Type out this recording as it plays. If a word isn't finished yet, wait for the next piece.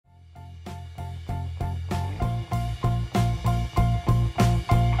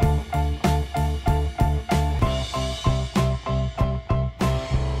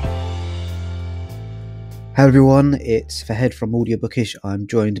Hello everyone, it's Fahed from Audiobookish. I'm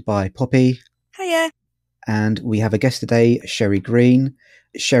joined by Poppy. Hiya. And we have a guest today, Sherry Green.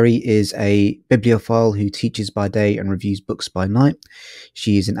 Sherry is a bibliophile who teaches by day and reviews books by night.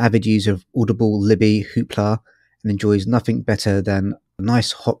 She is an avid user of Audible, Libby, Hoopla, and enjoys nothing better than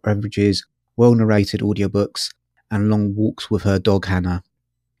nice hot beverages, well-narrated audiobooks, and long walks with her dog Hannah.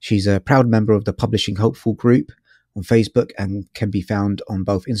 She's a proud member of the Publishing Hopeful group on Facebook and can be found on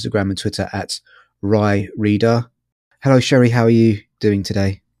both Instagram and Twitter at Wryreader. Hello, Sherry. How are you doing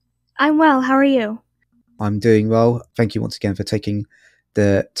today? I'm well. How are you? I'm doing well. Thank you once again for taking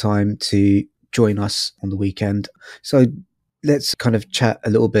the time to join us on the weekend. So let's kind of chat a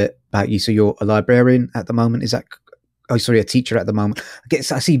little bit about you. So you're a librarian at the moment. Is that... Oh, sorry, a teacher at the moment.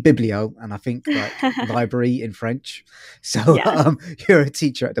 I see biblio and I think like library in French. So Yeah. You're a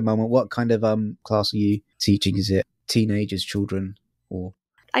teacher at the moment. What kind of class are you teaching? Is it teenagers, children, or...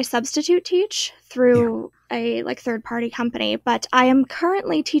 I substitute teach through a third-party company, but I am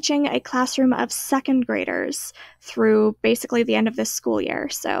currently teaching a classroom of second graders through basically the end of this school year.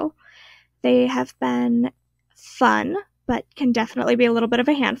 So they have been fun, but can definitely be a little bit of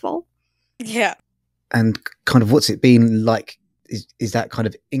a handful. Yeah. And kind of what's it been like? Is that kind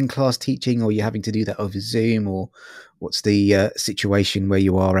of in-class teaching, or are you having to do that over Zoom, or what's the situation where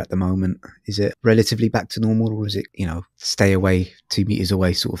you are at the moment? Is it relatively back to normal, or is it, stay away, 2 meters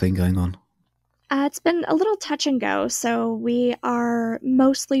away sort of thing going on? It's been a little touch and go. So we are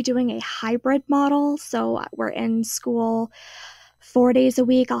mostly doing a hybrid model. So we're in school 4 days a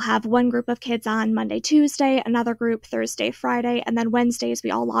week. I'll have one group of kids on Monday, Tuesday, another group Thursday, Friday, and then Wednesdays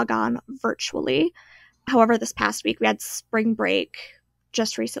we all log on virtually. However, this past week we had spring break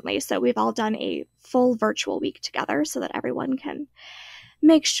just recently, so we've all done a full virtual week together so that everyone can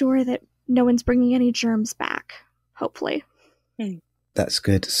make sure that no one's bringing any germs back, hopefully. That's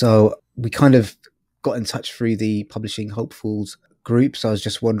good. So we kind of got in touch through the Publishing Hopefuls group, so I was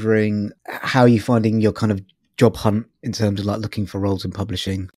just wondering, how are you finding your kind of job hunt in terms of like looking for roles in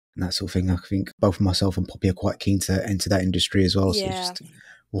publishing and that sort of thing? I think both myself and Poppy are quite keen to enter that industry as well, so just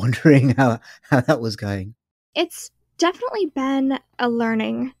wondering how that was going. It's definitely been a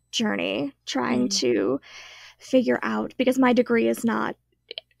learning journey trying to figure out, because my degree is not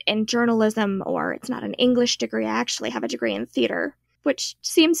in journalism or it's not an English degree. I actually have a degree in theater, which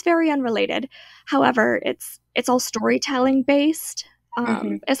seems very unrelated. However, it's all storytelling based,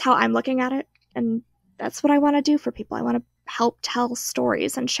 is how I'm looking at it. And that's what I want to do for people. I want to help tell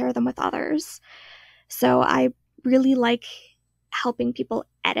stories and share them with others. So I really like helping people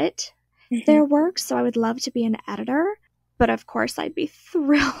edit their work, so I would love to be an editor. But of course, I'd be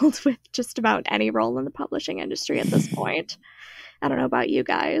thrilled with just about any role in the publishing industry at this point. I don't know about you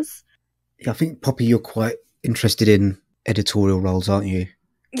guys. Yeah, I think, Poppy, you're quite interested in editorial roles, aren't you?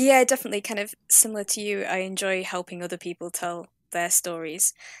 Yeah, definitely. Kind of similar to you. I enjoy helping other people tell their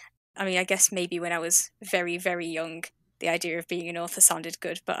stories. I mean, I guess maybe when I was very, very young, the idea of being an author sounded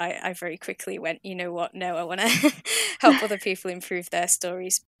good, but I very quickly went, you know what, no, I want to help other people improve their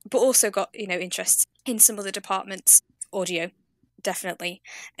stories. But also got, interest in some other departments. Audio, definitely.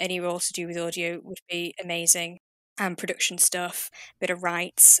 Any role to do with audio would be amazing. And production stuff, a bit of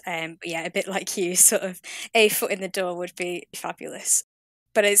rights. But yeah, a bit like you, sort of a foot in the door would be fabulous.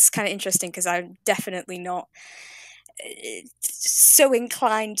 But it's kind of interesting because I'm definitely not so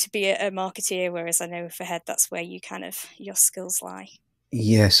inclined to be a marketeer, whereas I know for Head that's where you kind of your skills lie.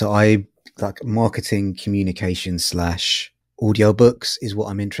 Yeah, so I like marketing, communication / audiobooks is what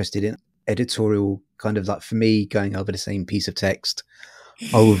I'm interested in. Editorial, kind of like for me, going over the same piece of text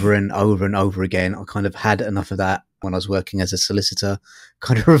over and over and over again. I kind of had enough of that when I was working as a solicitor,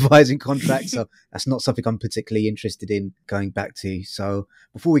 kind of revising contracts. So that's not something I'm particularly interested in going back to. So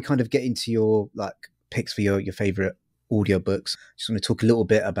before we kind of get into your like picks for your favorite audiobooks, I just want to talk a little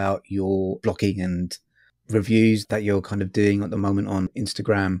bit about your blogging and reviews that you're kind of doing at the moment on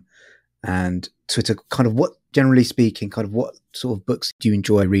Instagram and Twitter. Kind of what, generally speaking, kind of what sort of books do you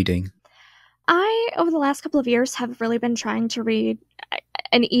enjoy reading? I, over the last couple of years, have really been trying to read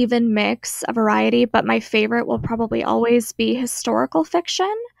an even mix, a variety, but my favorite will probably always be historical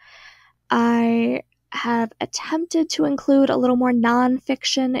fiction. I have attempted to include a little more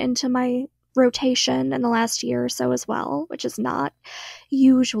nonfiction into my rotation in the last year or so as well, which is not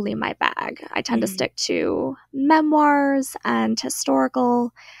usually my bag. I tend to stick to memoirs and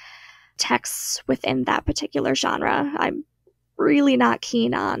historical texts within that particular genre. I'm really not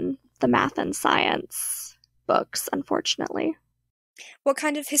keen on the math and science books, unfortunately. What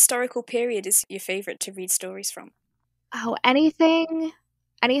kind of historical period is your favourite to read stories from? Oh, anything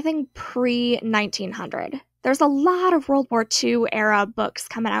pre-1900. There's a lot of World War II era books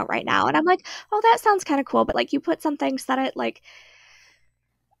coming out right now. And I'm like, oh, that sounds kind of cool. But like you put something set it like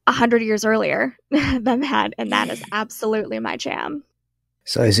 100 years earlier than that. And that is absolutely my jam.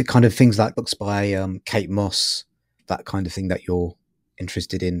 So is it kind of things like books by Kate Moss, that kind of thing that you're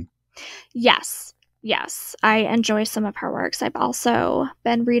interested in? Yes. I enjoy some of her works. I've also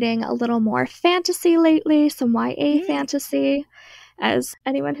been reading a little more fantasy lately, some YA fantasy, as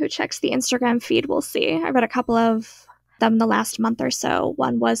anyone who checks the Instagram feed will see. I read a couple of them the last month or so.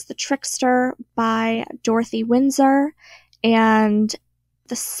 One was The Trickster by Dorothy Windsor, and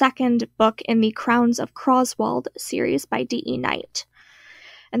the second book in the Crowns of Croswald series by D.E. Knight.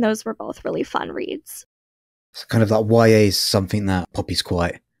 And those were both really fun reads. So kind of like YA is something that Poppy's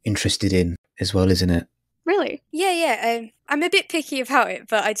quite interested in as well, isn't it? Really? Yeah. I'm a bit picky about it,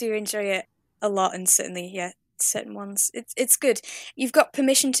 but I do enjoy it a lot, and certainly, certain ones. It's good. You've got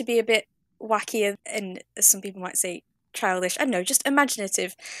permission to be a bit wackier and, as some people might say, childish. I don't know, just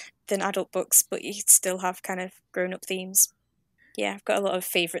imaginative than adult books, but you still have kind of grown-up themes. Yeah, I've got a lot of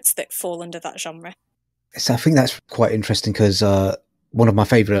favourites that fall under that genre. So I think that's quite interesting because one of my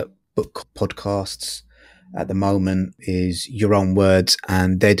favourite book podcasts at the moment is Your Own Words,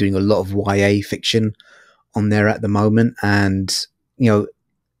 and they're doing a lot of YA fiction on there at the moment. And, you know,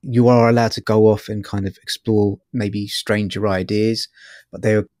 you are allowed to go off and kind of explore maybe stranger ideas, but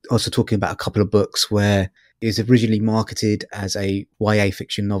they're also talking about a couple of books where it was originally marketed as a YA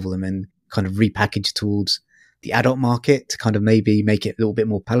fiction novel and then kind of repackaged towards the adult market to kind of maybe make it a little bit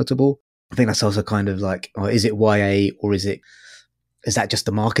more palatable. I think that's also kind of like, is it YA or is that just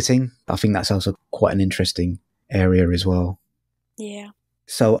the marketing? I think that's also quite an interesting area as well. Yeah.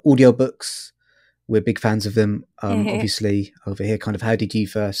 So audiobooks, we're big fans of them. Obviously over here, kind of how did you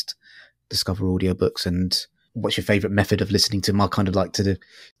first discover audiobooks and what's your favorite method of listening to them? I kind of like to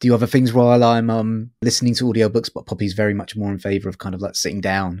do other things while I'm listening to audiobooks, but Poppy's very much more in favor of kind of like sitting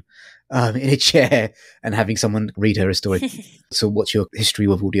down in a chair and having someone read her a story. So what's your history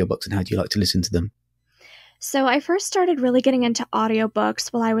with audiobooks and how do you like to listen to them? So I first started really getting into audiobooks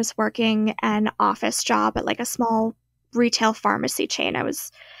while I was working an office job at like a small retail pharmacy chain. I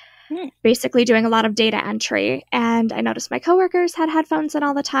was basically doing a lot of data entry, and I noticed my coworkers had headphones in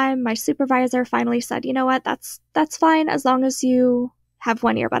all the time. My supervisor finally said, you know what, that's fine as long as you have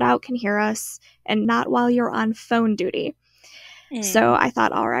one earbud out, can hear us, and not while you're on phone duty. So I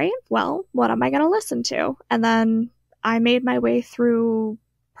thought, all right, well, what am I going to listen to? And then I made my way through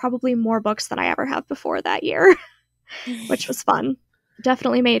probably more books than I ever have before that year, which was fun.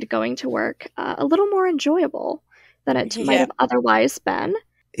 Definitely made going to work a little more enjoyable than it might have otherwise been.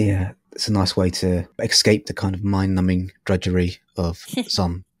 Yeah, it's a nice way to escape the kind of mind-numbing drudgery of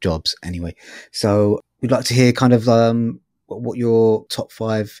some jobs anyway. So we'd like to hear kind of what your top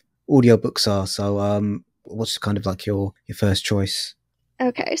 5 audiobooks are. So what's kind of like your first choice?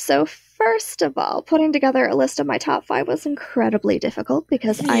 Okay, so first of all, putting together a list of my top 5 was incredibly difficult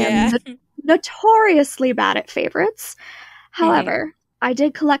because I am notoriously bad at favorites. However, I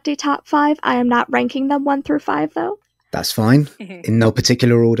did collect a top 5. I am not ranking them 1 through 5, though. That's fine. In no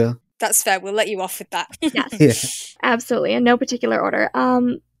particular order. That's fair. We'll let you off with that. Yes, absolutely. In no particular order.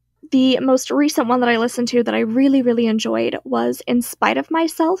 The most recent one that I listened to that I really, really enjoyed was In Spite of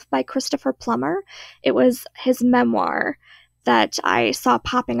Myself by Christopher Plummer. It was his memoir that I saw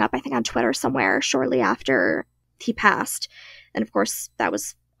popping up, I think, on Twitter somewhere shortly after he passed. And of course, that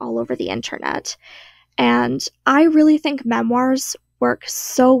was all over the internet. And I really think memoirs work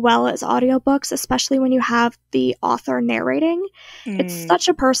so well as audiobooks, especially when you have the author narrating. It's such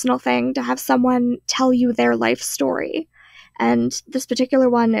a personal thing to have someone tell you their life story. And this particular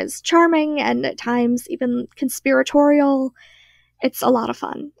one is charming and at times even conspiratorial. It's a lot of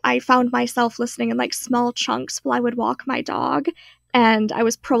fun. I found myself listening in like small chunks while I would walk my dog, and I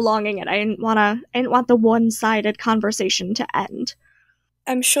was prolonging it. I didn't want the one-sided conversation to end.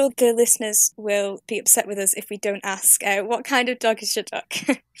 I'm sure the listeners will be upset with us if we don't ask, what kind of dog is your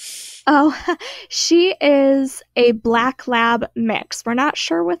dog? Oh, she is a black lab mix. We're not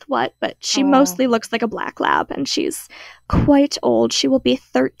sure with what, but she mostly looks like a black lab, and she's quite old. She will be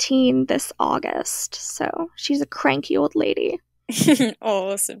 13 this August, so she's a cranky old lady.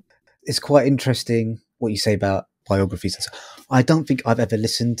 Awesome. It's quite interesting what you say about biographies. I don't think I've ever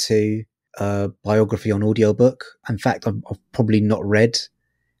listened to a biography on audiobook. In fact, I've probably not read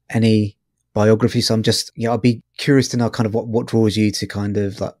any biographies. So I'm just, I'd be curious to know kind of what draws you to kind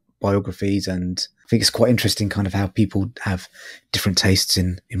of like biographies. And I think it's quite interesting kind of how people have different tastes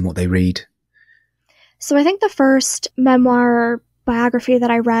in what they read. So I think the first memoir biography that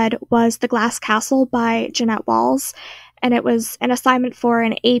I read was The Glass Castle by Jeanette Walls. and it was an assignment for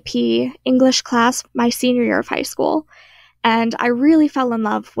an AP English class my senior year of high school. And I really fell in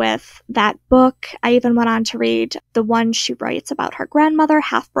love with that book. I even went on to read the one she writes about her grandmother,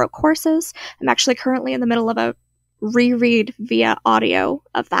 Half Broke Horses. I'm actually currently in the middle of a reread via audio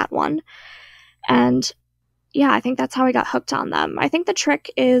of that one. And yeah, I think that's how I got hooked on them. I think the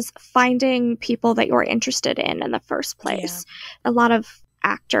trick is finding people that you're interested in the first place. Yeah. A lot of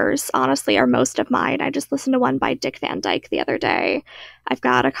actors, honestly, are most of mine. I just listened to one by Dick Van Dyke the other day. I've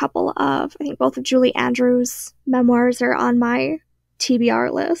got a couple of, I think both of Julie Andrews' memoirs are on my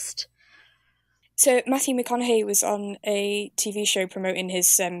TBR list. So Matthew McConaughey was on a TV show promoting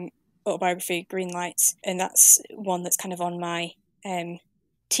his autobiography, Green Lights, and that's one that's kind of on my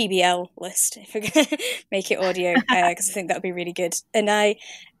TBL list, if we're going to make it audio, because I think that would be really good. And I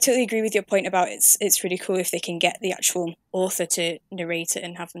totally agree with your point about it's really cool if they can get the actual author to narrate it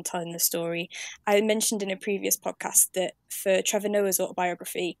and have them telling the story. I mentioned in a previous podcast that for Trevor Noah's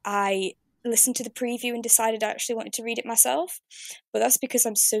autobiography, I listened to the preview and decided I actually wanted to read it myself. But that's because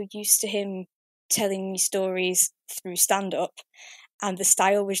I'm so used to him telling me stories through stand-up, and the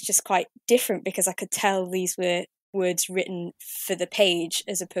style was just quite different because I could tell these were words written for the page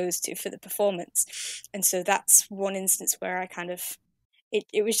as opposed to for the performance. And so that's one instance where I kind of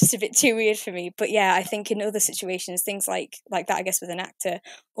it was just a bit too weird for me. But yeah, I think in other situations, things like that, I guess with an actor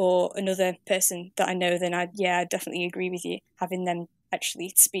or another person that I know, then I definitely agree with you. Having them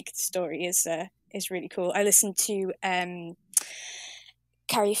actually speak the story is really cool. I listened to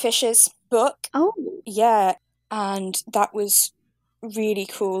Carrie Fisher's book. Oh. Yeah, and that was really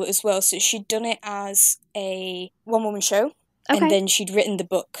cool as well. So she'd done it as a one-woman show, okay, and then she'd written the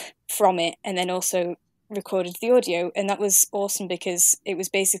book from it and then also recorded the audio, and that was awesome because it was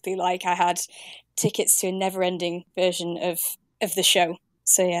basically like I had tickets to a never-ending version of the show.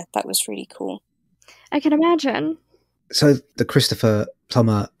 So yeah, that was really cool. I can imagine. So the Christopher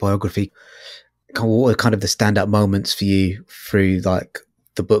Plummer biography, what were kind of the standout moments for you through like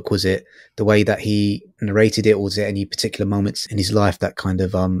the book? Was it the way that he narrated it, or was there any particular moments in his life that kind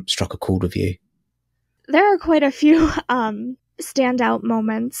of struck a chord with you? There are quite a few standout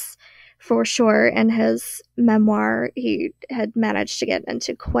moments for sure. In his memoir, he had managed to get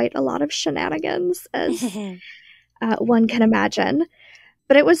into quite a lot of shenanigans, as one can imagine.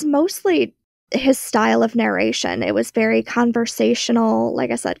 But it was mostly his style of narration. It was very conversational.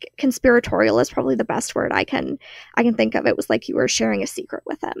 Like I said, conspiratorial is probably the best word I can think of. It was like you were sharing a secret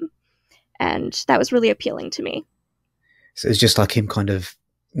with him. And that was really appealing to me. So it's just like him kind of,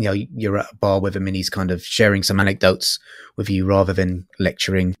 you're at a bar with him and he's kind of sharing some anecdotes with you rather than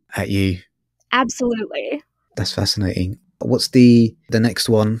lecturing at you. Absolutely. That's fascinating. What's the next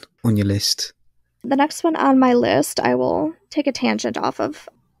one on your list? The next one on my list, I will take a tangent off of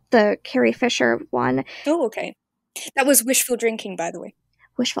the Carrie Fisher one. Oh, okay. That was wishful drinking, by the way.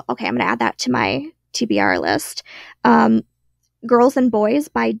 Wishful. Okay, I'm going to add that to my TBR list. Girls and Boys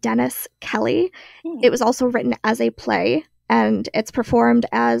by Dennis Kelly. It was also written as a play, and it's performed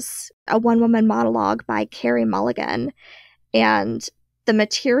as a one-woman monologue by Carey Mulligan. And the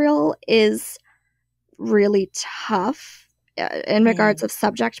material is really tough in regards of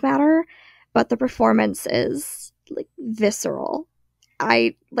subject matter, but the performance is like visceral.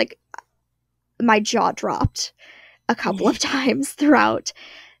 My jaw dropped a couple of times throughout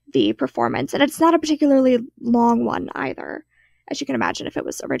the performance, and it's not a particularly long one either. As you can imagine, if it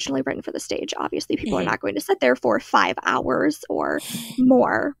was originally written for the stage, obviously people are not going to sit there for 5 hours or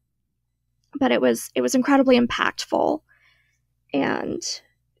more. But it was incredibly impactful, and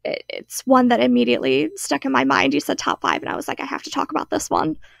it's one that immediately stuck in my mind. You said top 5, and I was like, I have to talk about this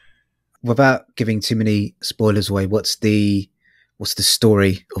one. Without giving too many spoilers away, what's the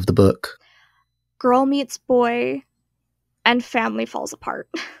story of the book? Girl meets boy, and family falls apart.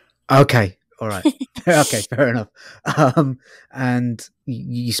 Okay. All right. Okay, fair enough. And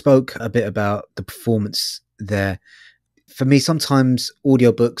you spoke a bit about the performance there. For me, sometimes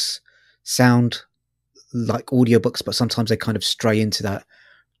audiobooks sound like audiobooks, but sometimes they kind of stray into that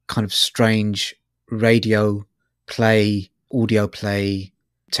kind of strange radio play, audio play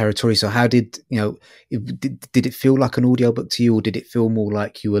territory. So how did it feel like an audiobook to you, or did it feel more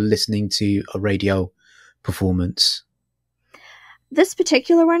like you were listening to a radio performance? This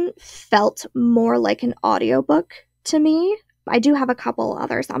particular one felt more like an audiobook to me. I do have a couple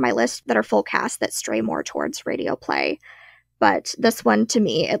others on my list that are full cast that stray more towards radio play, but this one to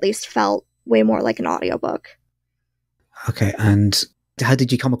me at least felt way more like an audiobook. Okay, and how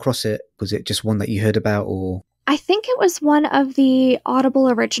did you come across it? Was it just one that you heard about, or? I think it was one of the Audible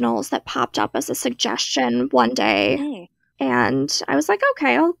originals that popped up as a suggestion one day, and I was like,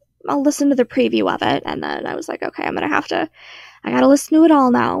 okay, I'll listen to the preview of it. And then I was like, okay, I gotta listen to it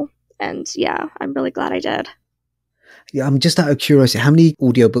all now. And yeah, I'm really glad I did. Yeah, I'm just out of curiosity, how many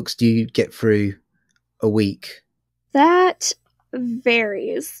audiobooks do you get through a week? That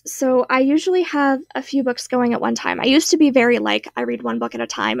varies. So I usually have a few books going at one time. I used to be very like, I read one book at a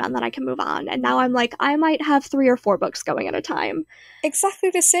time and then I can move on. And now I'm like, I might have 3 or 4 books going at a time. Exactly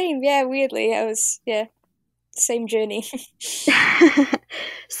the same. Yeah, weirdly. Same journey.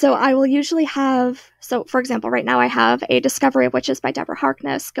 So I will usually have, so for example, right now I have A Discovery of Witches by Deborah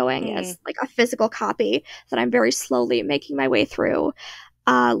Harkness going as like a physical copy that I'm very slowly making my way through.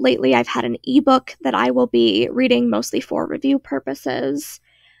 Lately, I've had an ebook that I will be reading mostly for review purposes,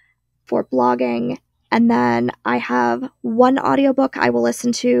 for blogging, and then I have one audiobook I will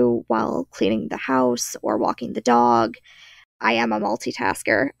listen to while cleaning the house or walking the dog. I am a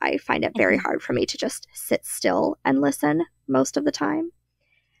multitasker. I find it very hard for me to just sit still and listen most of the time.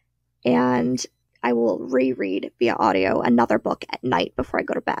 And I will reread via audio another book at night before I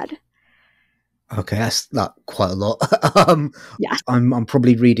go to bed. Okay, that's not quite a lot. Yeah. I'm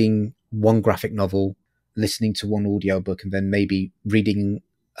probably reading one graphic novel, listening to one audiobook, and then maybe reading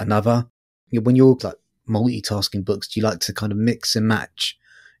another. When you're like multitasking books, do you like to kind of mix and match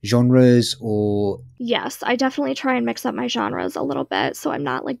genres, or? Yes, I definitely try and mix up my genres a little bit so I'm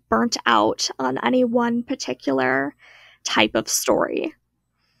not like burnt out on any one particular type of story.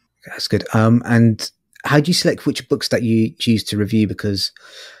 That's good. And how do you select which books that you choose to review? Because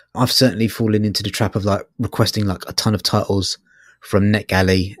I've certainly fallen into the trap of like requesting like a ton of titles from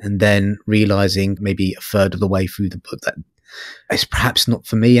NetGalley and then realizing maybe a third of the way through the book that it's perhaps not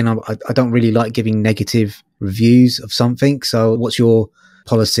for me. And I don't really like giving negative reviews of something. So what's your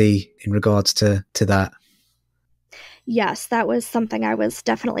policy in regards to that? Yes, that was something I was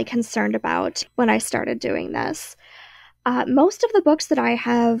definitely concerned about when I started doing this. Most of the books that I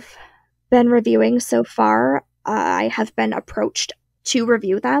have been reviewing so far, I have been approached to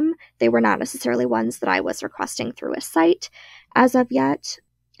review them. They were not necessarily ones that I was requesting through a site as of yet.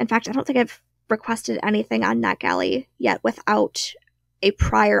 In fact, I don't think I've requested anything on NetGalley yet without a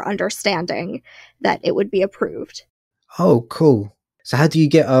prior understanding that it would be approved. Oh, cool. So how do you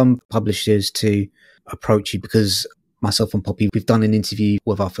get publishers to approach you? Because myself and Poppy, we've done an interview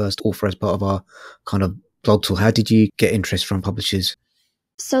with our first author as part of our kind of blog tour. How did you get interest from publishers?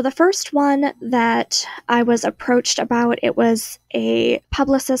 So the first one that I was approached about, it was a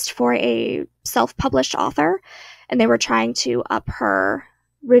publicist for a self-published author, and they were trying to up her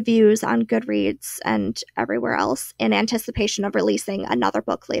reviews on Goodreads and everywhere else in anticipation of releasing another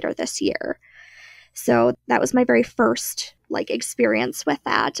book later this year. So that was my very first experience with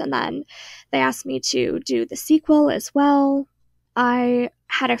that. And then they asked me to do the sequel as well. I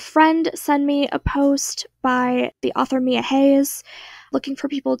had a friend send me a post by the author Mia Hayes looking for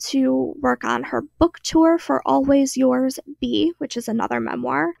people to work on her book tour for Always Yours B, which is another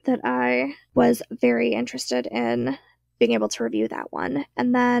memoir that I was very interested in being able to review that one.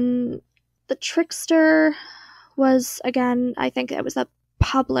 And then The Trickster was, again, I think it was a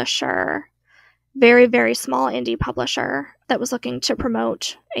publisher, very, very small indie publisher that was looking to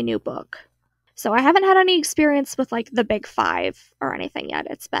promote a new book. So I haven't had any experience with the big 5 or anything yet.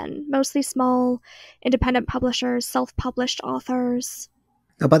 It's been mostly small independent publishers, self-published authors.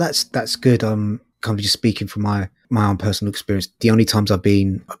 No, but that's good. Kind of just speaking from my own personal experience. The only times I've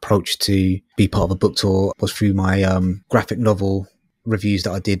been approached to be part of a book tour was through my graphic novel reviews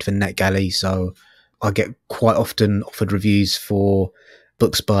that I did for NetGalley. So I get quite often offered reviews for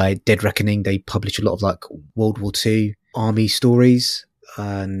books by Dead Reckoning. They publish a lot of World War II army stories,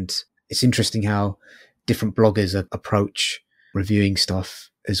 and it's interesting how different bloggers approach reviewing stuff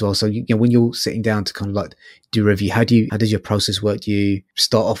as well. So when you're sitting down to kind of do a review, how does your process work? Do you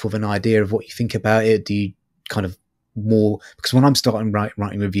start off with an idea of what you think about it? Do you kind of more, because when I'm starting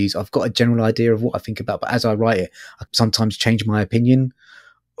writing reviews, I've got a general idea of what I think about, but as I write it, I sometimes change my opinion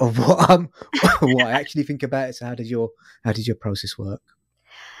of what what I actually think about it. So how does your process work?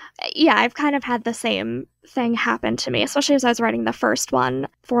 Yeah, I've kind of had the same thing happen to me, especially as I was writing the first one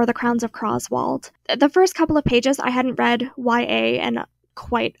for The Crowns of Croswald. The first couple of pages, I hadn't read YA in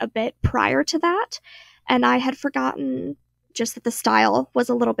quite a bit prior to that, and I had forgotten just that the style was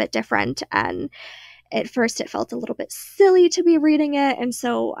a little bit different, and at first it felt a little bit silly to be reading it, and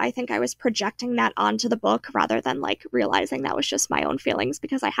so I think I was projecting that onto the book rather than realizing that was just my own feelings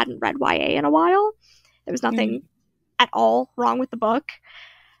because I hadn't read YA in a while. There was nothing at all wrong with the book.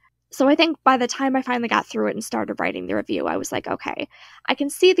 So I think by the time I finally got through it and started writing the review, I was like, okay, I can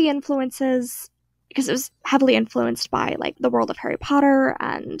see the influences, because it was heavily influenced by the world of Harry Potter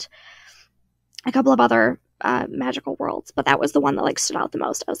and a couple of other magical worlds, but that was the one that like stood out the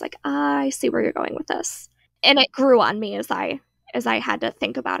most. I was like, I see where you're going with this, and it grew on me as I had to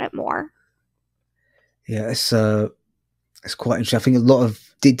think about it more. Yeah, it's quite interesting. I think a lot of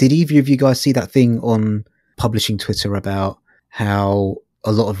did either of you guys see that thing on publishing Twitter about how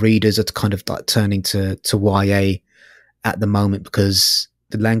a lot of readers are kind of like turning to YA at the moment because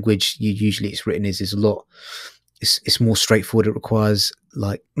the language usually it's written is a lot. It's more straightforward. It requires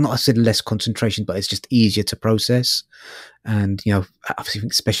like not I said less concentration, but it's just easier to process. And you know, I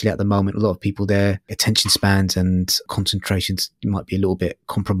think especially at the moment, a lot of people their attention spans and concentrations might be a little bit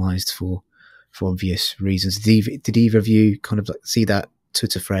compromised for obvious reasons. Did either of you kind of like see that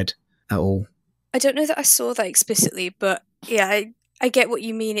Twitter thread at all? I don't know that I saw that explicitly, but yeah, I get what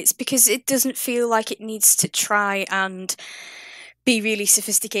you mean. It's because it doesn't feel like it needs to try and be really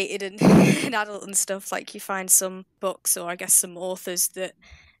sophisticated and, and adult and stuff. Like you find some books or I guess some authors that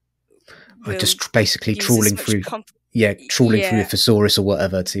will just basically trawling through through a thesaurus or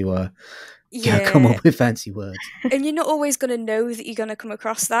whatever to come up with fancy words. And you're not always going to know that you're going to come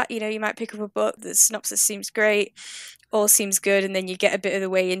across that. You know, you might pick up a book, the synopsis seems great, all seems good, and then you get a bit of the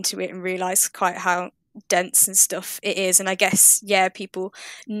way into it and realise quite how dense and stuff it is. And I guess, yeah, people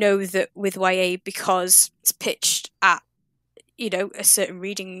know that with YA because it's pitched at, you know, a certain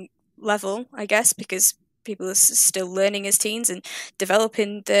reading level, I guess, because people are still learning as teens and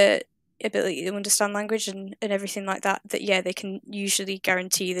developing the ability to understand language and everything like that, that yeah, they can usually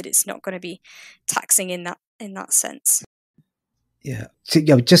guarantee that it's not going to be taxing in that sense. Yeah. So,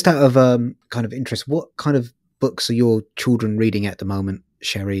 yeah, just out of kind of interest, what kind of books are your children reading at the moment,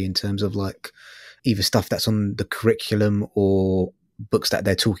 Sherry, in terms of like either stuff that's on the curriculum or books that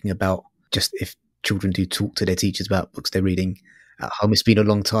they're talking about? Just if children do talk to their teachers about books they're reading at home. It's been a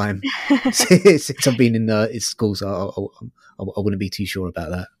long time since I've been in school, so I wouldn't be too sure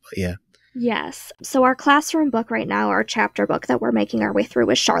about that. But yeah. Yes. So our classroom book right now, our chapter book that we're making our way through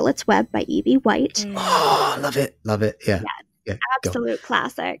is Charlotte's Web by E.B. White. Oh, love it. Love it. Yeah. Absolute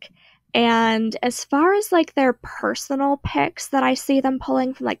classic. And as far as like their personal picks that I see them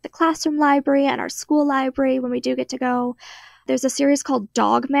pulling from like the classroom library and our school library when we do get to go, there's a series called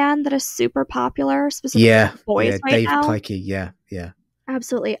Dog Man that is super popular, specifically for boys right Dave now. Pikey, yeah.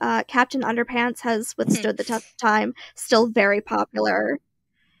 Absolutely. Captain Underpants has withstood the test of time, still very popular.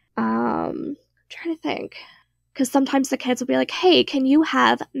 Trying to think, because sometimes the kids will be like, hey, can you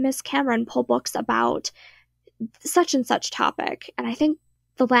have Miss Cameron pull books about such and such topic? And I think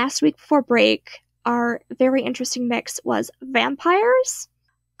the last week before break, our very interesting mix was vampires,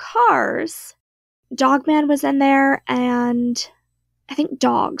 cars, Dogman was in there, and I think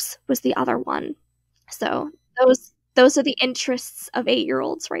dogs was the other one. So those are the interests of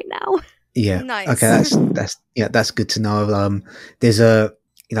 8-year-olds right now. Yeah. Nice. Okay, that's good to know. There's a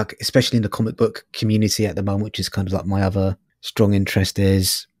especially in the comic book community at the moment, which is kind of like my other strong interest,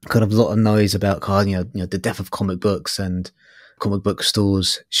 is kind of a lot of noise about the death of comic books and comic book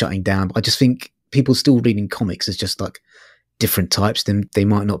stores shutting down. But I just think people still reading comics as just like different types. Then they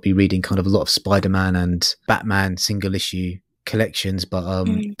might not be reading kind of a lot of Spider-Man and Batman single issue collections, but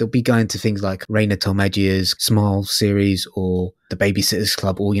they'll be going to things like Raina Telmagia's Smile series or the Babysitter's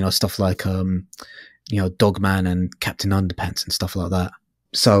Club, or stuff like Dogman and Captain Underpants and stuff like that.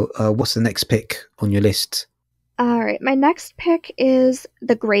 So what's the next pick on your list? All right, my next pick is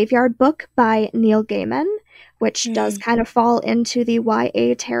The Graveyard Book by Neil Gaiman, which does kind of fall into the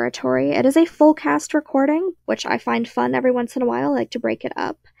YA territory. It is a full cast recording, which I find fun every once in a while. I like to break it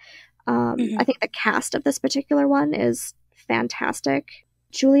up. I think the cast of this particular one is fantastic.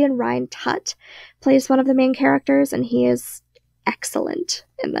 Julian Ryan Tutt plays one of the main characters, and he is excellent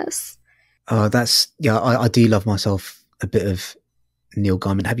in this. I do love myself a bit of Neil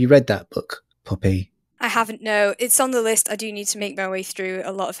Gaiman. Have you read that book, Poppy? I haven't, no. It's on the list. I do need to make my way through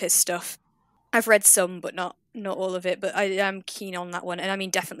a lot of his stuff. I've read some, but not all of it, but I am keen on that one. And I mean,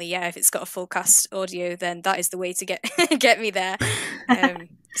 definitely, yeah, if it's got a full cast audio, then that is the way to get me there.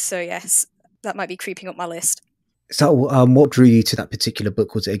 So yes, that might be creeping up my list. So what drew you to that particular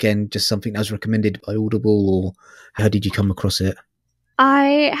book? Was it, again, just something that was recommended by Audible, or how did you come across it?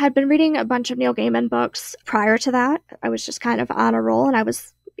 I had been reading a bunch of Neil Gaiman books prior to that. I was just kind of on a roll, and I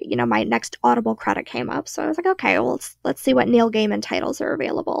was, my next Audible credit came up. So I was like, okay, well, let's see what Neil Gaiman titles are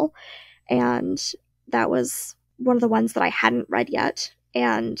available. And that was one of the ones that I hadn't read yet.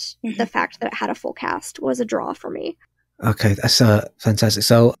 And the fact that it had a full cast was a draw for me. Okay, that's fantastic.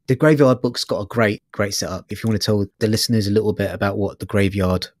 So the Graveyard Book's got a great setup. If you want to tell the listeners a little bit about what the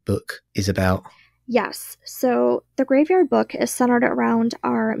Graveyard Book is about. Yes. So the Graveyard Book is centered around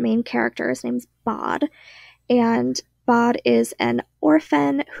our main character. His name's Bod. And Bod is an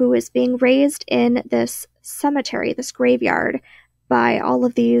orphan who is being raised in this cemetery, this graveyard, by all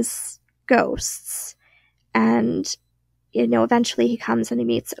of these ghosts. And, eventually he comes and he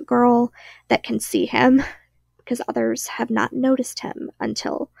meets a girl that can see him because others have not noticed him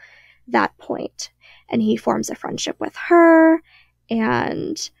until that point. And he forms a friendship with her,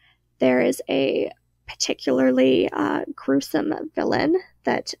 and there is a particularly gruesome villain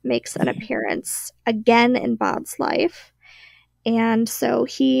that makes an appearance again in Bod's life. And so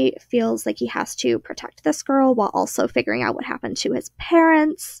he feels like he has to protect this girl while also figuring out what happened to his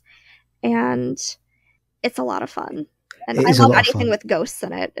parents. And it's a lot of fun. And I love anything with ghosts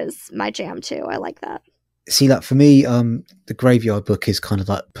in it is my jam too. I like that. See, like for me, the Graveyard Book is kind of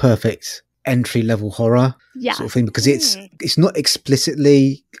like perfect entry-level horror sort of thing, because it's not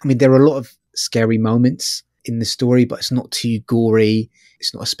explicitly, I mean, there are a lot of scary moments in the story, but it's not too gory.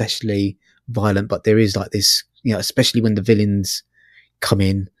 It's not especially violent, but there is like this, especially when the villains come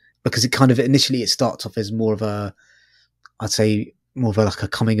in, because it kind of initially it starts off as more of a, I'd say more of a, like a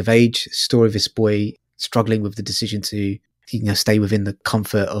coming of age story of this boy struggling with the decision to stay within the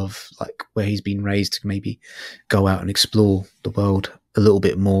comfort of like where he's been raised, to maybe go out and explore the world a little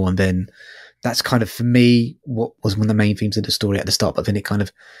bit more. And then that's kind of, for me, what was one of the main themes of the story at the start, but then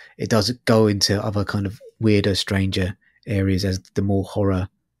it does go into other kind of weirder, stranger areas as the more horror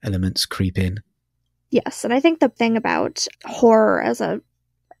elements creep in. Yes, and I think the thing about horror as a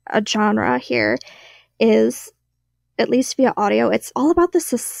genre here is, at least via audio, it's all about the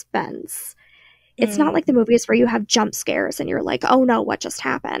suspense. It's not like the movies where you have jump scares and you're like, oh no, what just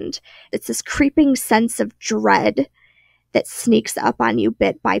happened? It's this creeping sense of dread that sneaks up on you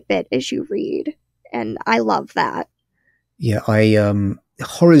bit by bit as you read. And I love that. Yeah,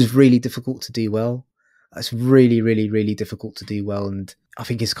 horror is really difficult to do well. It's really, really, really difficult to do well. And I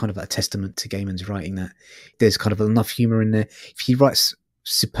think it's kind of a testament to Gaiman's writing that there's kind of enough humor in there. He writes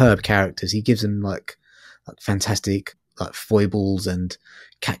superb characters. He gives them like fantastic like foibles and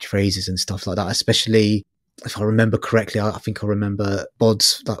catchphrases and stuff like that. Especially if I remember correctly, I think I remember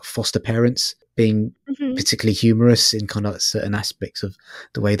Bod's like foster parents being particularly humorous in kind of certain aspects of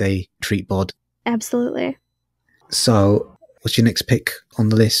the way they treat Bod. Absolutely. So, what's your next pick on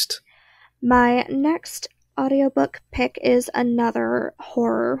the list? My next audiobook pick is another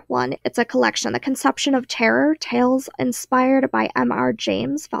horror one. It's a collection, The Conception of Terror, Tales Inspired by M.R.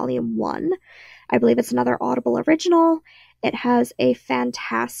 James, Volume 1. I believe it's another Audible original. It has a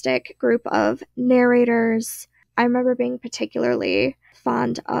fantastic group of narrators. I remember being particularly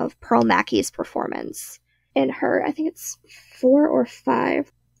fond of Pearl Mackey's performance in her. I think it's 4 or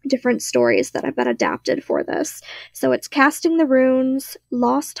 5 different stories that have been adapted for this. So it's Casting the Runes,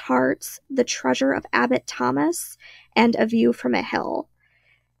 Lost Hearts, The Treasure of Abbot Thomas, and A View from a Hill.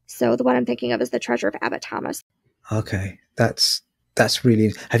 So the one I'm thinking of is The Treasure of Abbot Thomas. Okay, that's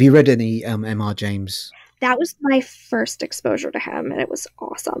really... Have you read any M.R. James? That was my first exposure to him, and it was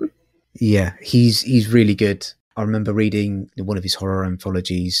awesome. Yeah, he's really good. I remember reading one of his horror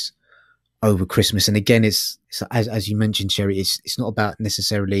anthologies over Christmas, and again, it's as you mentioned, Sherry, it's not about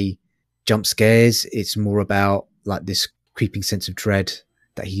necessarily jump scares. It's more about like this creeping sense of dread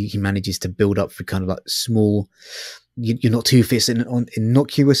that he manages to build up through kind of like small. You're not too if it's an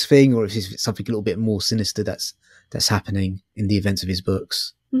innocuous thing, or if it's something a little bit more sinister that's happening in the events of his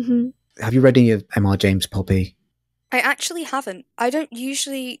books. Mm-hmm. Have you read any of M.R. James, Poppy? I actually haven't. I don't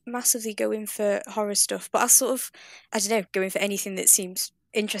usually massively go in for horror stuff, but I don't know, go in for anything that seems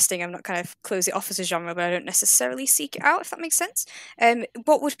interesting. I'm not kind of close it off as a genre, but I don't necessarily seek it out, if that makes sense.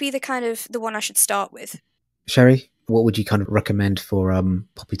 What would be the one I should start with? Sherry, what would you kind of recommend for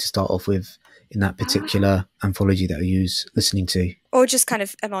Poppy to start off with in that particular anthology that you're listening to? Or just kind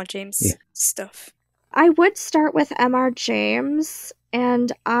of M.R. James stuff? I would start with M.R. James,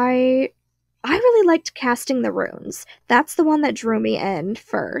 and I really liked Casting the Runes. That's the one that drew me in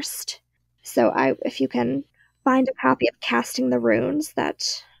first. So if you can find a copy of Casting the Runes,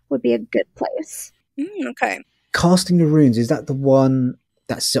 that would be a good place. Okay. Casting the Runes, is that the one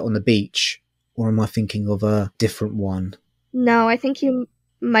that's set on the beach? Or am I thinking of a different one? No, I think you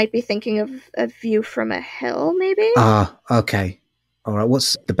might be thinking of A View from a Hill, maybe? Ah, okay. All right,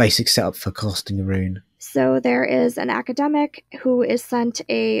 what's the basic setup for Casting the Rune? So there is an academic who is sent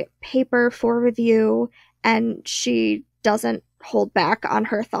a paper for review, and she doesn't hold back on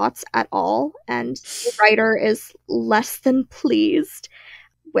her thoughts at all, and the writer is less than pleased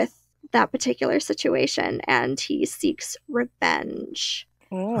with that particular situation, and he seeks revenge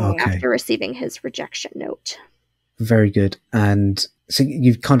after receiving his rejection note. Very good. And so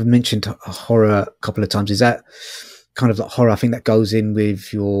you've kind of mentioned horror a couple of times. Is that kind of like horror, I think that goes in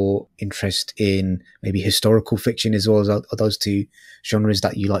with your interest in maybe historical fiction as well. As are those two genres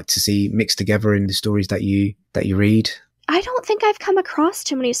that you like to see mixed together in the stories that you read? I don't think I've come across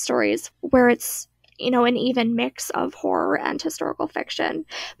too many stories where it's, an even mix of horror and historical fiction.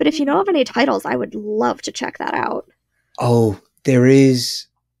 But if you know of any titles, I would love to check that out. Oh, there is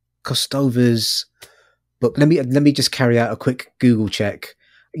Kostova's book. Let me just carry out a quick Google check.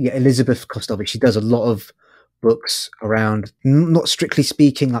 Yeah, Elizabeth Kostova. She does a lot of books around, not strictly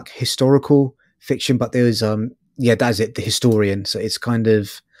speaking like historical fiction, but there's that's it, The Historian. So it's kind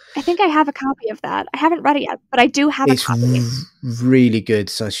of, I think I have a copy of that. I haven't read it yet, but I do have a copy. It's really good.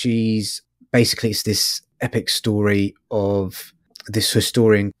 So it's this epic story of this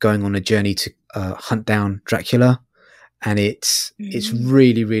historian going on a journey to hunt down Dracula, and it's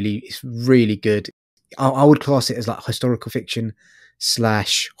really good. I would class it as like historical fiction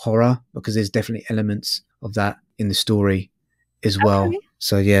 / horror, because there's definitely elements of that in the story as well. Okay.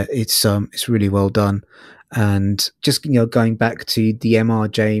 So yeah, it's really well done. And just going back to the M.R.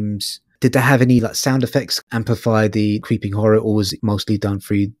 James, did they have any like sound effects amplify the creeping horror, or was it mostly done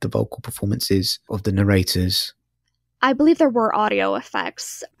through the vocal performances of the narrators? I believe there were audio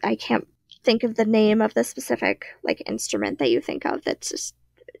effects. I can't think of the name of the specific like instrument that you think of that's just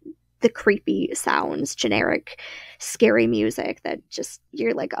the creepy sounds, generic, scary music that just,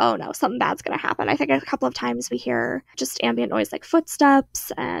 you're like, oh no, something bad's gonna happen. I think a couple of times we hear just ambient noise like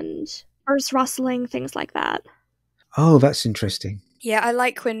footsteps and birds rustling, things like that. Oh, that's interesting. Yeah, I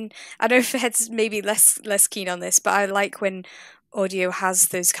like when, I know Fed's maybe less keen on this, but I like when audio has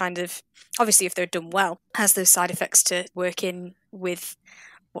those kind of, obviously if they're done well, has those side effects to work in with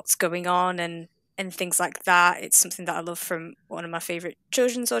what's going on and things like that. It's something that I love from one of my favourite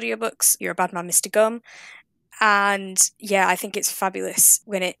children's audiobooks, You're a Bad Man, Mr. Gum. And yeah, I think it's fabulous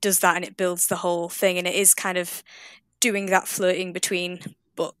when it does that and it builds the whole thing, and it is kind of doing that flirting between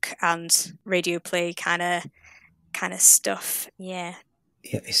book and radio play kind of stuff. Yeah,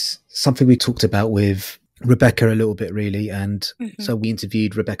 it's something we talked about with Rebecca a little bit, really. And so we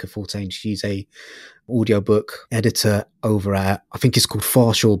interviewed Rebecca Fortain. She's a audiobook editor over at, I think it's called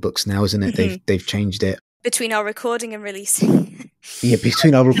Farshaw Books now, isn't it? They've changed it. Between our recording and releasing. Yeah,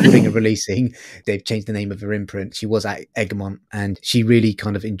 between our recording and releasing, they've changed the name of her imprint. She was at Egmont, and she really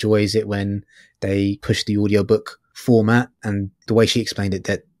kind of enjoys it when they push the audiobook format. And the way she explained it,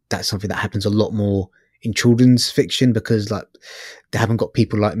 that's something that happens a lot more in children's fiction, because like they haven't got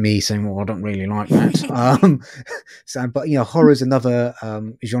people like me saying, well, I don't really like that. But horror is another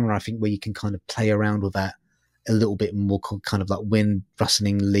genre, I think, where you can kind of play around with that a little bit more, kind of like wind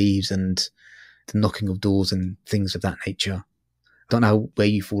rustling leaves and the knocking of doors and things of that nature. I don't know where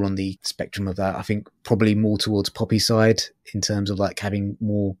you fall on the spectrum of that. I think probably more towards Poppy side in terms of like having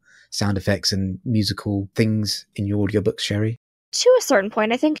more sound effects and musical things in your audiobooks, Sherry. To a certain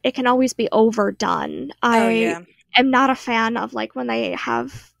point, I think it can always be overdone. I am not a fan of like when they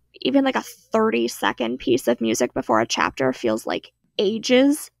have even like a 30-second piece of music before a chapter feels like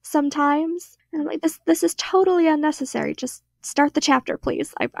ages sometimes. And I'm like, this is totally unnecessary. Just start the chapter,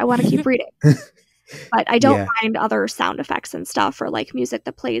 please. I want to keep reading. But I don't mind other sound effects and stuff, or like music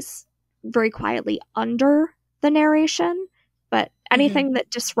that plays very quietly under the narration. But anything that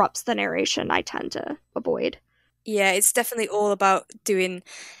disrupts the narration, I tend to avoid. Yeah, it's definitely all about doing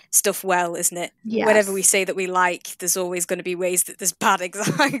stuff well, isn't it? Yes. Whatever we say that we like, there's always going to be ways that there's bad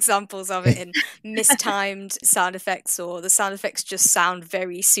examples of it, and mistimed sound effects, or the sound effects just sound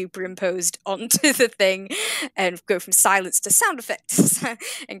very superimposed onto the thing and go from silence to sound effects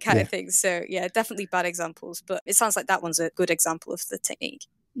and kind of things. So yeah, definitely bad examples, but it sounds like that one's a good example of the technique.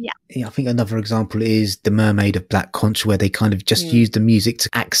 Yeah, I think another example is The Mermaid of Black Conch, where they kind of just use the music to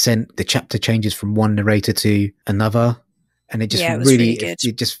accent the chapter changes from one narrator to another, and it just really good.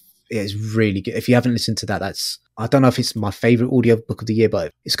 It's really good. If you haven't listened to that, I don't know if it's my favorite audiobook of the year,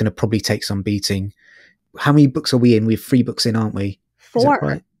 but it's going to probably take some beating. How many books are we in? We're 3 books in, aren't we? 4. Is that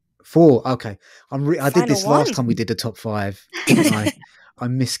right? 4. Okay. I did this last time we did the top 5. I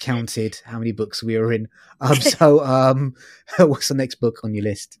miscounted how many books we were in. What's the next book on your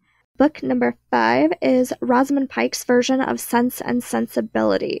list? Book number 5 is Rosamund Pike's version of Sense and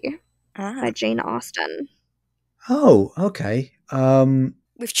Sensibility by Jane Austen. Oh, okay.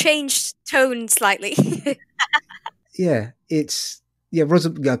 We've changed tone slightly.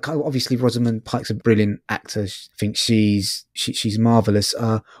 Obviously Rosamund Pike's a brilliant actor. I think she's marvelous.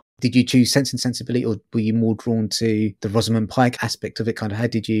 Did you choose Sense and Sensibility, or were you more drawn to the Rosamund Pike aspect of it? Kind of, how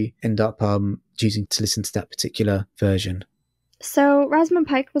did you end up choosing to listen to that particular version? So Rosamund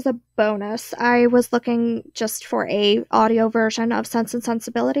Pike was a bonus. I was looking just for a audio version of Sense and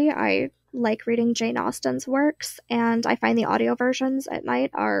Sensibility. I like reading Jane Austen's works, and I find the audio versions at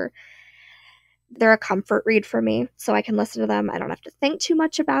night they're a comfort read for me, so I can listen to them. I don't have to think too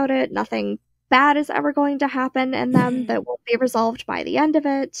much about it. Nothing bad is ever going to happen in them that won't be resolved by the end of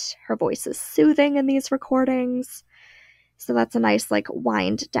it. Her voice is soothing in these recordings. So that's a nice, like,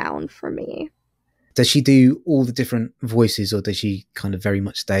 wind down for me. Does she do all the different voices, or does she kind of very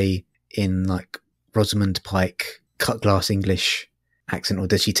much stay in, like, Rosamund Pike, cut glass English accent, or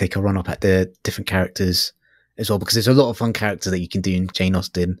does she take a run up at the different characters as well? Because there's a lot of fun characters that you can do in Jane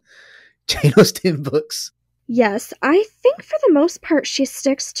Austen books. Yes, I think for the most part she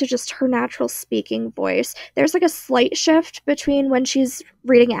sticks to just her natural speaking voice. There's like a slight shift between when she's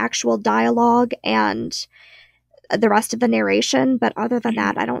reading actual dialogue and the rest of the narration, but other than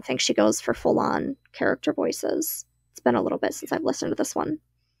that, I don't think she goes for full-on character voices. It's been a little bit since I've listened to this one.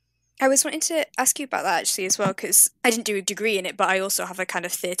 I was wanting to ask you about that actually as well, because I didn't do a degree in it, but I also have a kind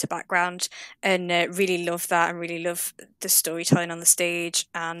of theatre background and really love that and really love the storytelling on the stage.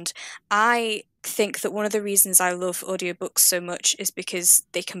 And I think that one of the reasons I love audiobooks so much is because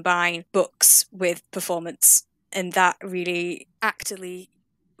they combine books with performance, and that really actorly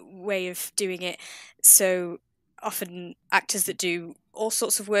way of doing it. So often actors that do all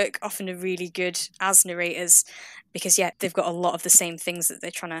sorts of work often are really good as narrators because, yeah, they've got a lot of the same things that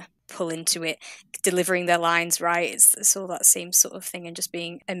they're trying to pull into it, delivering their lines right. It's all that same sort of thing and just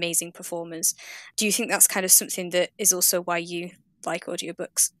being amazing performers. Do you think that's kind of something that is also why you like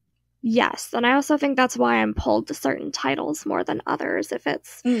audiobooks? Yes, and I also think that's why I'm pulled to certain titles more than others. If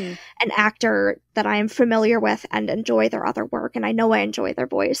it's an actor that I am familiar with and enjoy their other work, and I know I enjoy their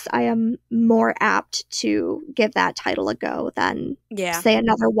voice, I am more apt to give that title a go than, say,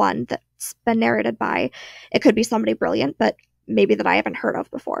 another one that's been narrated by, it could be somebody brilliant, but maybe that I haven't heard of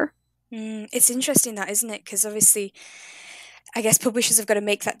before. It's interesting that, isn't it? Because obviously, I guess publishers have got to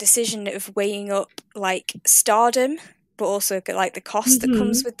make that decision of weighing up, like, stardom, but also like the cost that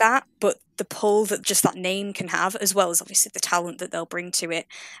comes with that, but the pull that just that name can have, as well as obviously the talent that they'll bring to it,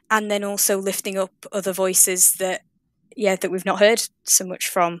 and then also lifting up other voices that we've not heard so much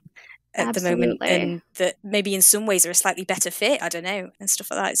from at the moment, and that maybe in some ways are a slightly better fit, I don't know, and stuff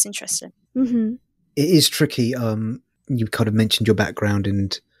like that. It's interesting. It is tricky. You kind of mentioned your background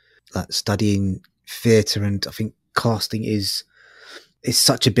and like studying theatre, and I think casting is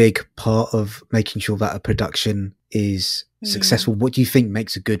such a big part of making sure that a production is successful. What do you think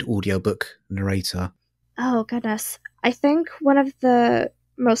makes a good audiobook narrator? Oh, goodness. I think one of the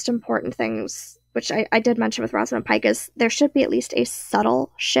most important things, which I did mention with Rosamund Pike, is there should be at least a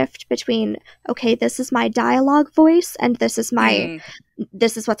subtle shift between, okay, this is my dialogue voice and this is my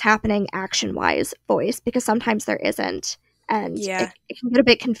this is what's happening action-wise voice, because sometimes there isn't. And it can get a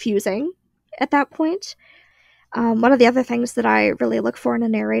bit confusing at that point. One of the other things that I really look for in a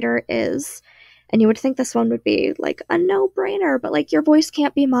narrator is, and you would think this one would be like a no-brainer, but like your voice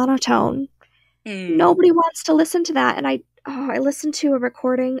can't be monotone. Nobody wants to listen to that. And I listened to a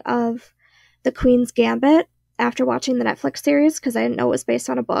recording of The Queen's Gambit after watching the Netflix series because I didn't know it was based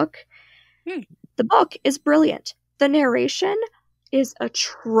on a book. The book is brilliant. The narration is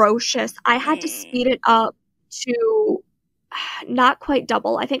atrocious. I had to speed it up to not quite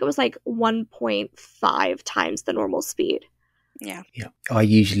double. I think it was like 1.5 times the normal speed. Yeah. I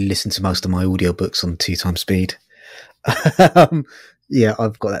usually listen to most of my audiobooks on 2 times speed.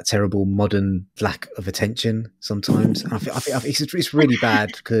 I've got that terrible modern lack of attention sometimes. I think it's really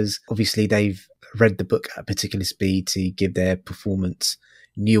bad because obviously they've read the book at a particular speed to give their performance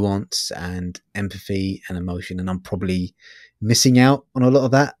nuance and empathy and emotion, and I'm probably missing out on a lot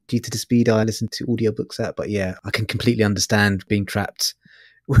of that due to the speed I listen to audiobooks at. But yeah, I can completely understand being trapped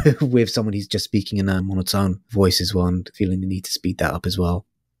with someone who's just speaking in a monotone voice as well and feeling the need to speed that up as well.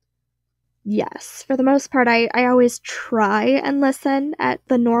 Yes, for the most part, I always try and listen at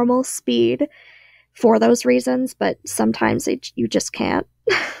the normal speed for those reasons, but sometimes you just can't.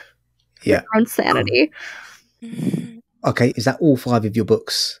 Your own sanity. Okay, is that all 5 of your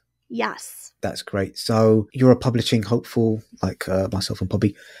books? Yes. That's great. So you're a publishing hopeful, like myself and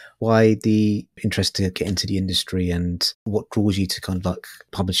Poppy. Why the interest to get into the industry, and what draws you to kind of like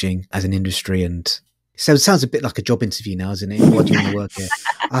publishing as an industry? And so it sounds a bit like a job interview now, isn't it? Why do you want to work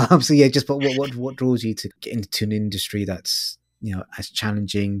here? So yeah, just what draws you to get into an industry that's, you know, as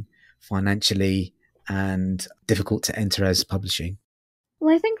challenging financially and difficult to enter as publishing?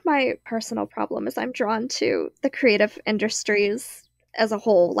 Well, I think my personal problem is I'm drawn to the creative industries as a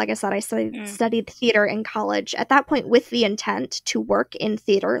whole. Like I said, I studied theater in college at that point with the intent to work in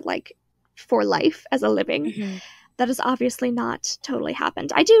theater, like for life as a living. That has obviously not totally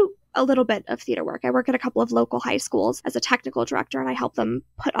happened. I do a little bit of theater work. I work at a couple of local high schools as a technical director, and I help them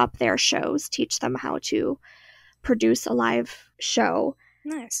put up their shows, teach them how to produce a live show.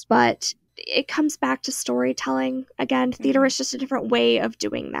 Nice. But it comes back to storytelling. Again, theater is just a different way of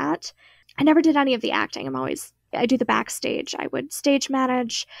doing that. I never did any of the acting. I do the backstage. I would stage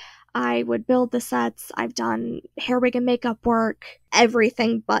manage. I would build the sets. I've done hair, wig, and makeup work,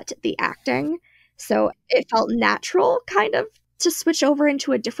 everything but the acting. So it felt natural, kind of, to switch over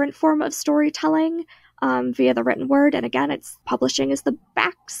into a different form of storytelling via the written word. And again, publishing is the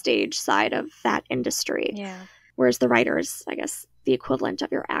backstage side of that industry. Yeah. Whereas the writer is, I guess, the equivalent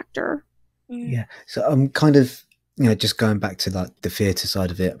of your actor. Yeah. So I'm kind of, just going back to like the theatre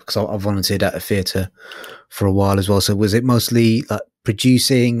side of it, because I volunteered at a theatre for a while as well. So was it mostly like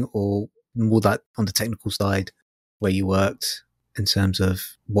producing, or more that on the technical side where you worked in terms of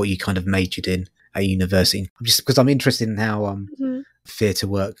what you kind of majored in at university? Just because I'm interested in how theatre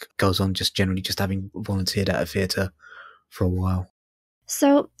work goes on, just generally, just having volunteered at a theatre for a while.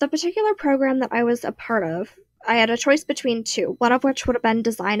 So the particular program that I was a part of, I had a choice between two, one of which would have been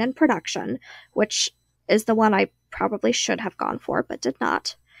design and production, which is the one I probably should have gone for, but did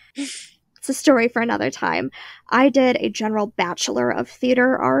not. It's a story for another time. I did a general Bachelor of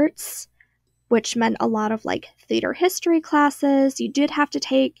Theater Arts, which meant a lot of like theater history classes. You did have to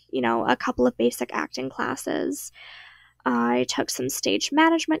take, a couple of basic acting classes. I took some stage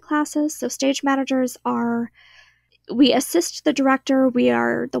management classes. So stage managers we assist the director. We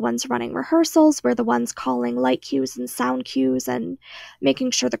are the ones running rehearsals. We're the ones calling light cues and sound cues and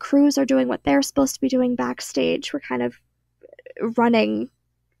making sure the crews are doing what they're supposed to be doing backstage. We're kind of running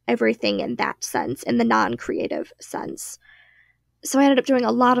everything in that sense, in the non-creative sense. So I ended up doing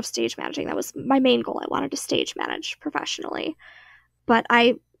a lot of stage managing. That was my main goal. I wanted to stage manage professionally. But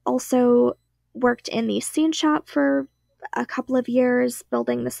I also worked in the scene shop for a couple of years,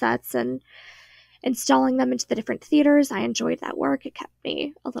 building the sets and installing them into the different theaters. I enjoyed that work. It kept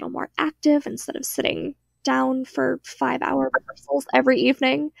me a little more active instead of sitting down for 5-hour rehearsals every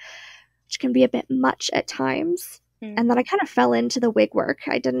evening, which can be a bit much at times. And then I kind of fell into the wig work.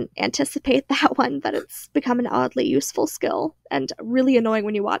 I didn't anticipate that one, but it's become an oddly useful skill and really annoying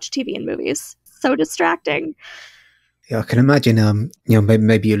when you watch TV and movies. So distracting. Yeah, I can imagine,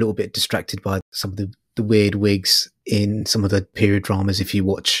 maybe you're a little bit distracted by some of the weird wigs in some of the period dramas if you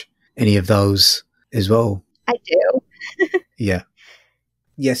watch any of those as well. I do. Yeah.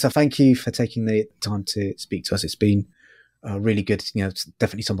 Yeah, so thank you for taking the time to speak to us. It's been really good. It's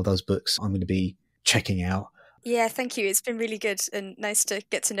definitely some of those books I'm going to be checking out. Yeah, thank you. It's been really good and nice to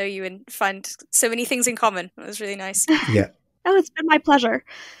get to know you and find so many things in common. It was really nice. Yeah. Oh, it's been my pleasure.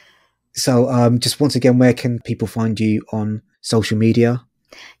 So just once again, where can people find you on social media?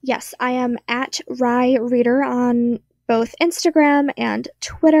 Yes, I am at Wryreader on both Instagram and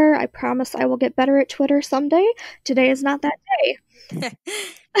Twitter. I promise I will get better at Twitter someday. Today is not that day.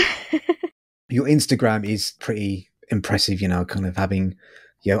 Your Instagram is pretty impressive, kind of having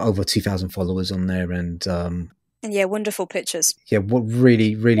over 2,000 followers on there, and yeah, wonderful pictures. Yeah, what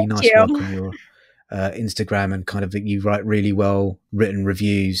really Thank nice you. work on your Instagram, and kind of you write really well written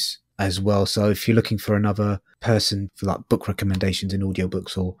reviews as well. So if you're looking for another person for like book recommendations in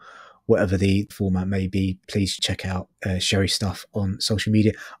audiobooks or whatever the format may be, please check out Sherry's stuff on social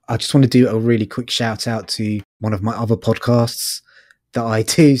media. I just want to do a really quick shout out to one of my other podcasts that I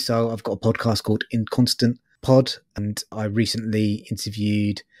do. So I've got a podcast called Inconstant Pod, and I recently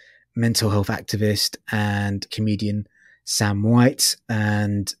interviewed mental health activist and comedian Sam White,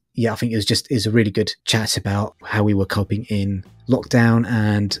 and I think it was a really good chat about how we were coping in lockdown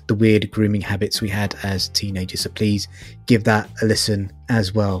and the weird grooming habits we had as teenagers. So please give that a listen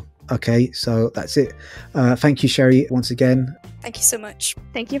as well. Okay, so that's it. Thank you, Sherry, once again. Thank you so much.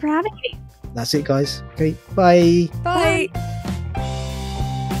 Thank you for having me. That's it, guys. Okay, bye. Bye.